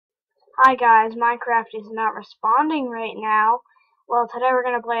Hi guys, Minecraft is not responding right now. Well, today we're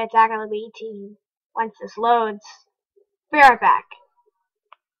going to play A.O.T.B.T. Once this loads. Be right back.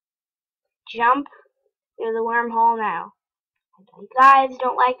 Jump through the wormhole now. You guys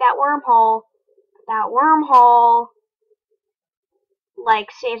don't like that wormhole. That wormhole,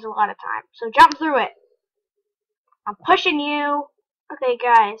 saves a lot of time. So jump through it. I'm pushing you. Okay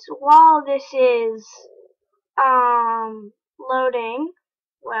guys, while this is, loading,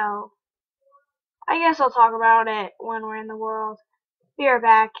 well, I guess I'll talk about it when we're in the world. Be right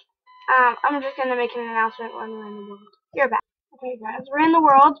back. I'm just gonna make an announcement when we're in the world. Be right back. Okay, guys, we're in the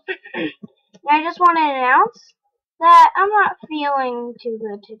world. And I just want to announce that I'm not feeling too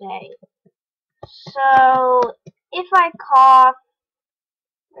good today. So, if I cough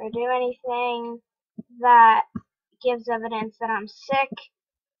or do anything that gives evidence that I'm sick,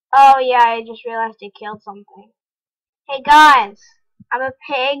 oh yeah, I just realized I killed something. Hey guys, I'm a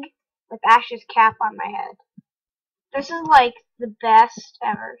pig with Ash's cap on my head. This is like the best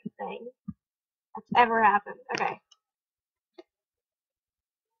ever thing that's ever happened. Okay.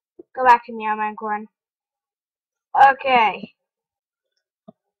 Go back to Meow Mancorn. Okay.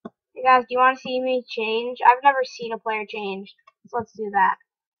 Hey guys, do you want to see me change? I've never seen a player change. So let's do that.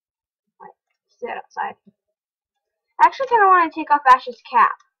 Right, sit outside. I actually kind of want to take off Ash's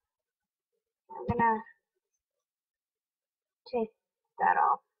cap. I'm gonna take that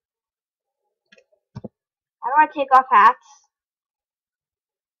off. I want to take off hats.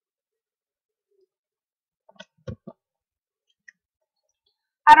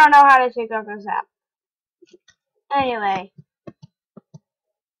 I don't know how to take off this hat. Anyway,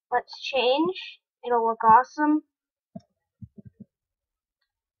 let's change. It'll look awesome.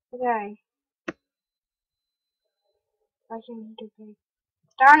 Okay.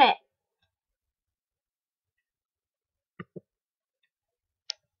 Darn it.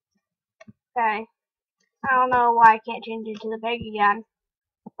 Okay. I don't know why I can't change it to the pig again.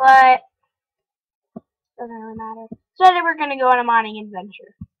 But doesn't really matter. So today we're gonna go on a mining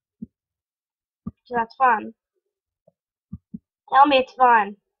adventure. So that's fun. Tell me it's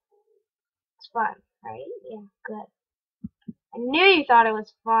fun. It's fun, right? Yeah, good. I knew you thought it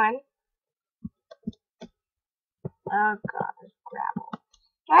was fun. Oh god, there's gravel.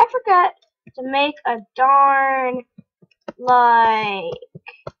 I forgot to make a darn,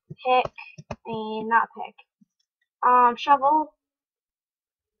 pick, not pick, shovel.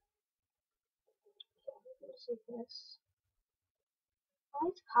 Let's see this. Why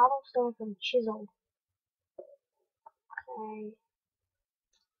is cobblestone from chiseled? Okay.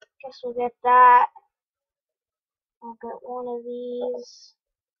 Guess we'll get that. I'll get one of these.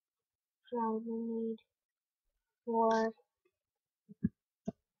 Probably need more.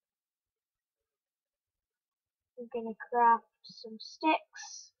 I'm gonna craft some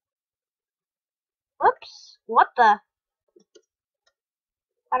sticks. Whoops! What the?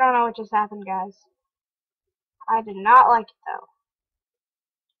 I don't know what just happened, guys. I did not like it, though.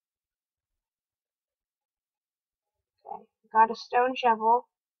 Okay, got a stone shovel.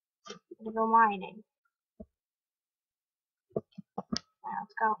 I'm gonna go mining. Now,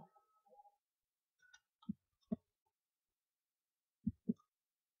 let's go.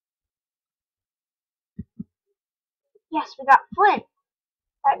 Yes, we got flint.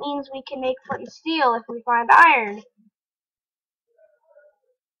 That means we can make flint and steel if we find iron.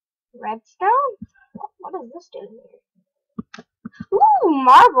 Redstone? What is this doing here? Ooh,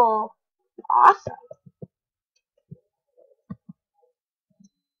 marble. Awesome.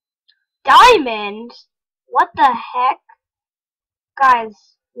 Diamond? What the heck?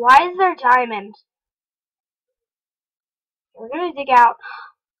 Guys, why is there diamond? We're gonna dig out.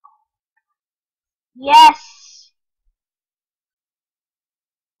 Yes!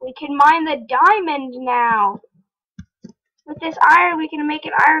 We can mine the diamond now. With this iron, we can make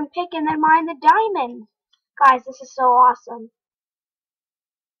an iron pick and then mine the diamond. Guys, this is so awesome.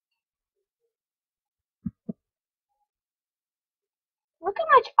 Look how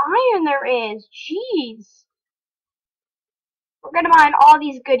much iron there is. Jeez. We're gonna mine all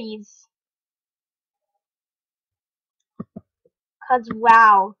these goodies. Cause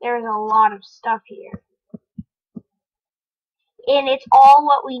wow, there's a lot of stuff here. And it's all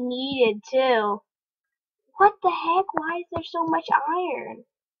what we needed too. What the heck? Why is there so much iron?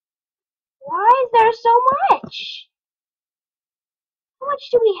 Why is there so much? How much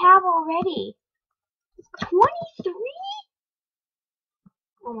do we have already? 23?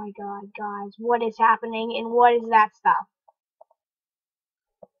 Oh my god, guys. What is happening and what is that stuff?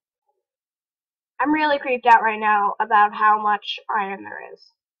 I'm really creeped out right now about how much iron there is.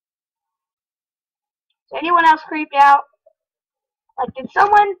 Is anyone else creeped out? Like, did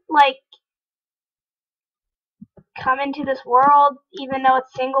someone, like, come into this world, even though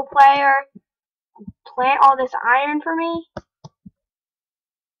it's single player, plant all this iron for me?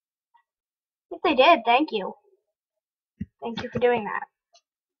 If they did, thank you. Thank you for doing that.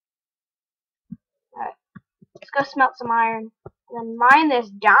 Alright, let's go smelt some iron. And then mine this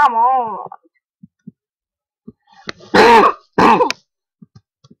diamond.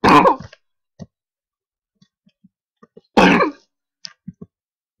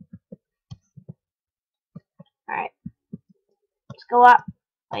 Alright, let's go up.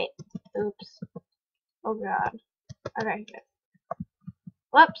 Wait, oops. Oh god. Okay, good.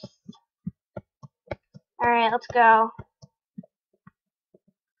 Whoops. Alright, let's go.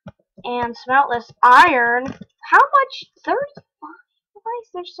 And smelt this iron. How much? 35? Why is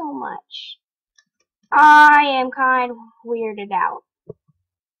there so much? I am kind of weirded out.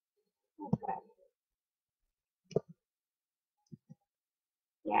 Okay.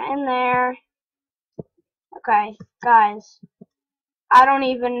 Yeah, in there. Okay, guys. I don't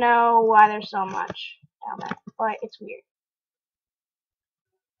even know why there's so much down there, but it's weird.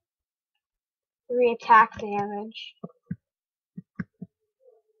 3 attack damage.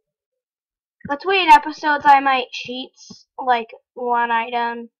 Between episodes, I might cheat, like, one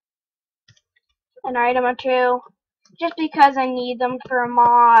item, an item or two, just because I need them for a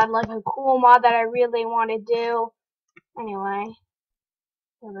mod, like a cool mod that I really want to do. Anyway,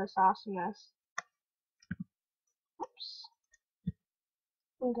 for this awesomeness. Oops.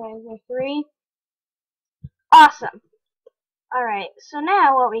 Okay, there 3. Awesome. Alright, so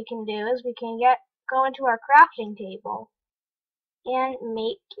now what we can do is we can go into our crafting table and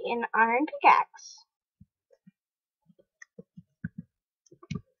make an iron pickaxe.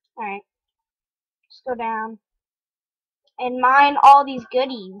 Alright, let's go down and mine all these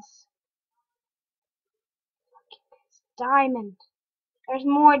goodies. Diamond. There's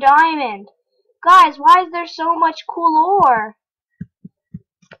more diamond. Guys, why is there so much cool ore?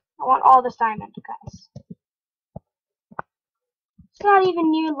 I want all this diamond, guys. It's not even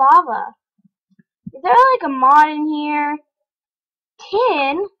near lava. Is there like a mod in here?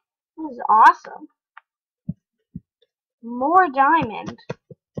 Tin? This is awesome. More diamond.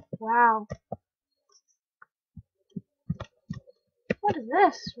 Wow. What is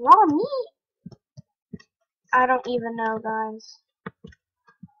this? Raw meat? I don't even know, guys.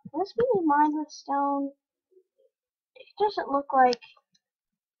 Can this be mined with stone? It doesn't look like...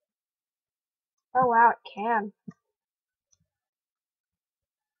 Oh wow, it can.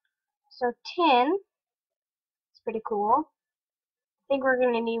 So tin. It's pretty cool. I think we're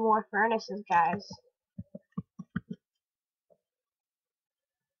going to need more furnaces, guys.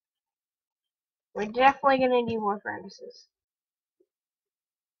 We're definitely going to need more furnaces.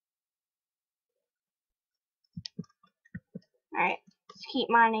 Alright, let's keep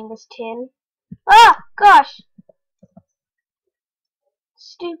mining this tin. Ah! Gosh!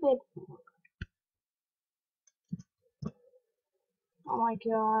 Stupid. Oh my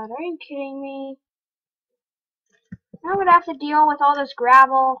god, are you kidding me? Now I'm gonna have to deal with all this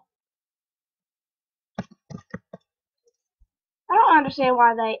gravel. I don't understand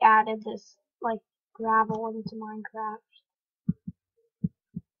why they added this, like, gravel into Minecraft.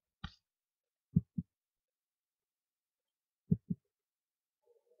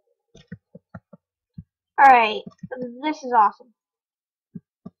 Alright, this is awesome.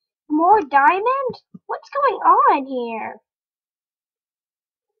 More diamond? What's going on here?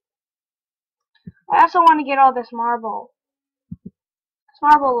 I also want to get all this marble. This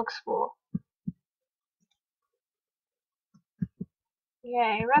marble looks cool.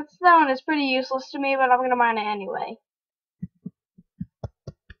 Yay, redstone is pretty useless to me, but I'm gonna mine it anyway.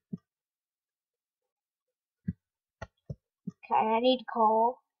 Okay, I need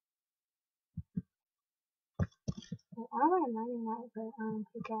coal. Why am I mining that with an iron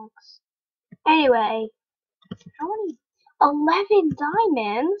pickaxe? Anyway, how many? 11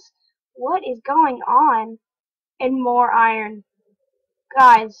 diamonds? What is going on? And more iron.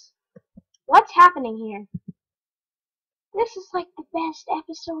 Guys, what's happening here? This is like the best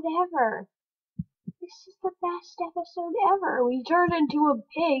episode ever. This is the best episode ever. We turned into a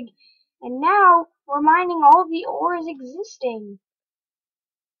pig, and now we're mining all the ores existing.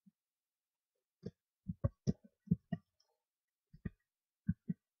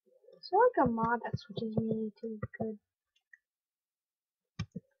 Is there like a mod that switches me to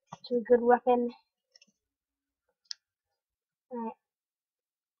a good weapon? Alright.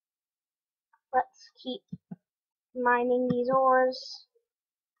 Let's keep mining these ores.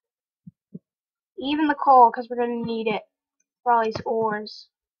 Even the coal, because we're going to need it for all these ores.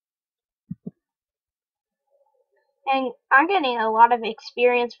 And I'm getting a lot of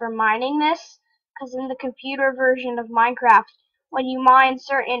experience from mining this, because in the computer version of Minecraft, when you mine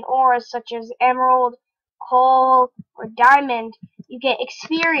certain ores such as emerald, coal, or diamond, you get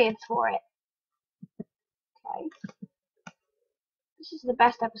experience for it. Okay. This is the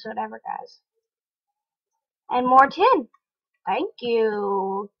best episode ever, guys. And more tin. Thank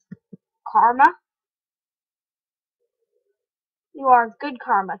you, Karma. You are good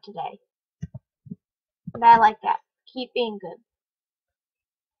karma today. And I like that. Keep being good.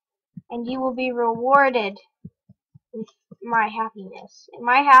 And you will be rewarded with my happiness. And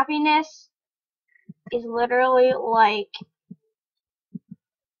my happiness is literally like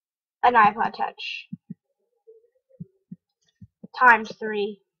an iPod Touch. Times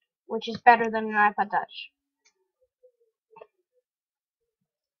 3. Which is better than an iPod Touch.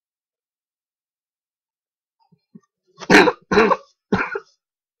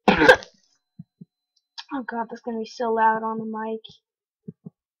 Oh god, that's gonna be so loud on the mic.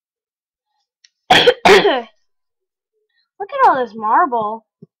 Look at all this marble.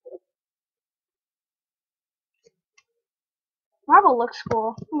 Marble looks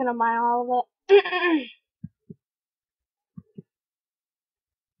cool. I'm gonna mine all of it.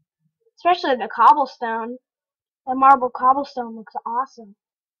 Especially the cobblestone. The marble cobblestone looks awesome.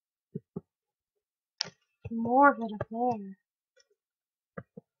 More of it up there.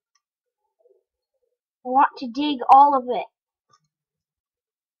 I want to dig all of it.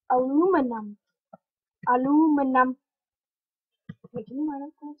 Aluminum. Aluminum. Wait, can you mine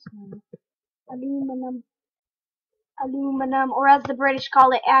up this? No. Aluminum. Aluminum. Or as the British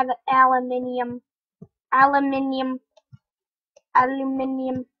call it, aluminium. Aluminium.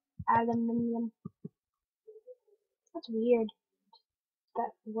 Aluminium. Aluminium. That's weird.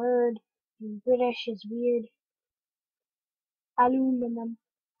 That word in British is weird. Aluminum.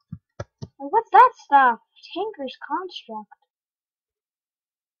 Oh, what's that stuff? Tinker's construct.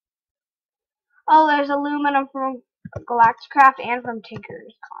 Oh, there's aluminum from Galacticraft and from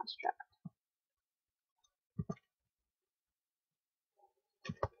Tinker's construct.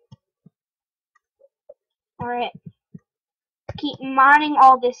 Alright. Keep mining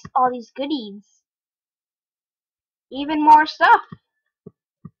all these goodies. Even more stuff.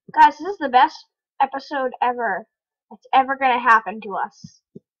 Guys, this is the best episode ever that's ever gonna happen to us.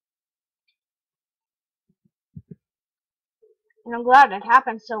 And I'm glad it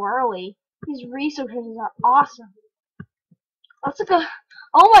happened so early. These resources are awesome. Let's look at,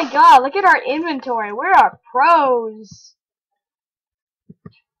 oh my god, look at our inventory. We are pros.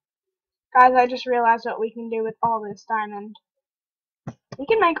 Guys, I just realized what we can do with all this diamond. We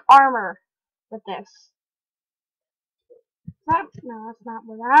can make armor with this. No, that's not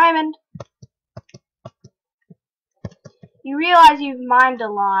with diamond. You realize you've mined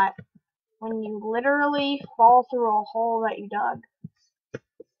a lot when you literally fall through a hole that you dug.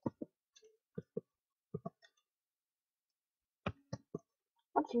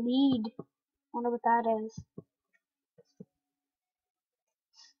 What's lead? Wonder what that is.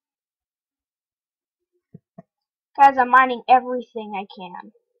 Guys, I'm mining everything I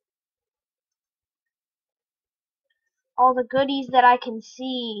can. All the goodies that I can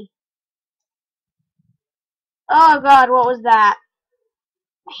see. Oh god, what was that?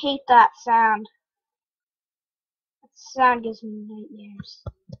 I hate that sound. That sound gives me nightmares.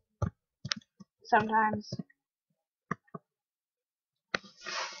 Sometimes.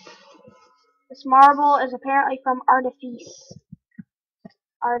 This marble is apparently from Artifice.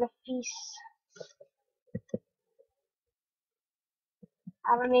 Artifice.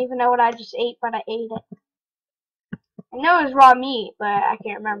 I don't even know what I just ate, but I ate it. I know it was raw meat, but I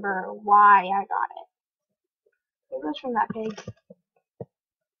can't remember why I got it. It was from that pig.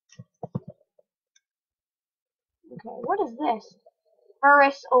 Okay, what is this?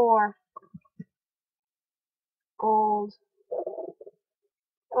 Ferrous ore. Gold.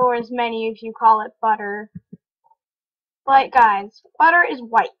 Or as many of you call it, butter. But guys, butter is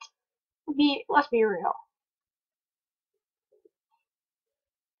white. Let's be real.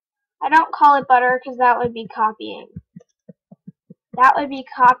 I don't call it butter because that would be copying. That would be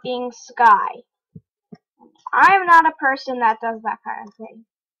copying Sky. I'm not a person that does that kind of thing.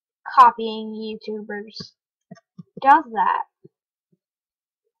 Copying YouTubers. Does that.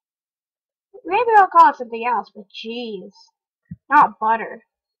 Maybe I'll call it something else, but jeez. Not butter.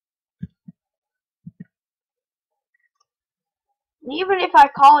 Even if I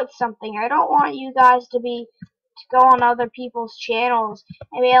call it something, I don't want you guys to go on other people's channels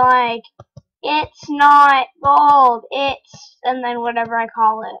and be like, it's not gold, it's, and then whatever I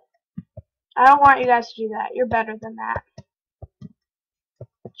call it. I don't want you guys to do that. You're better than that.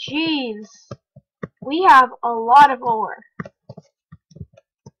 Jeez. We have a lot of ore.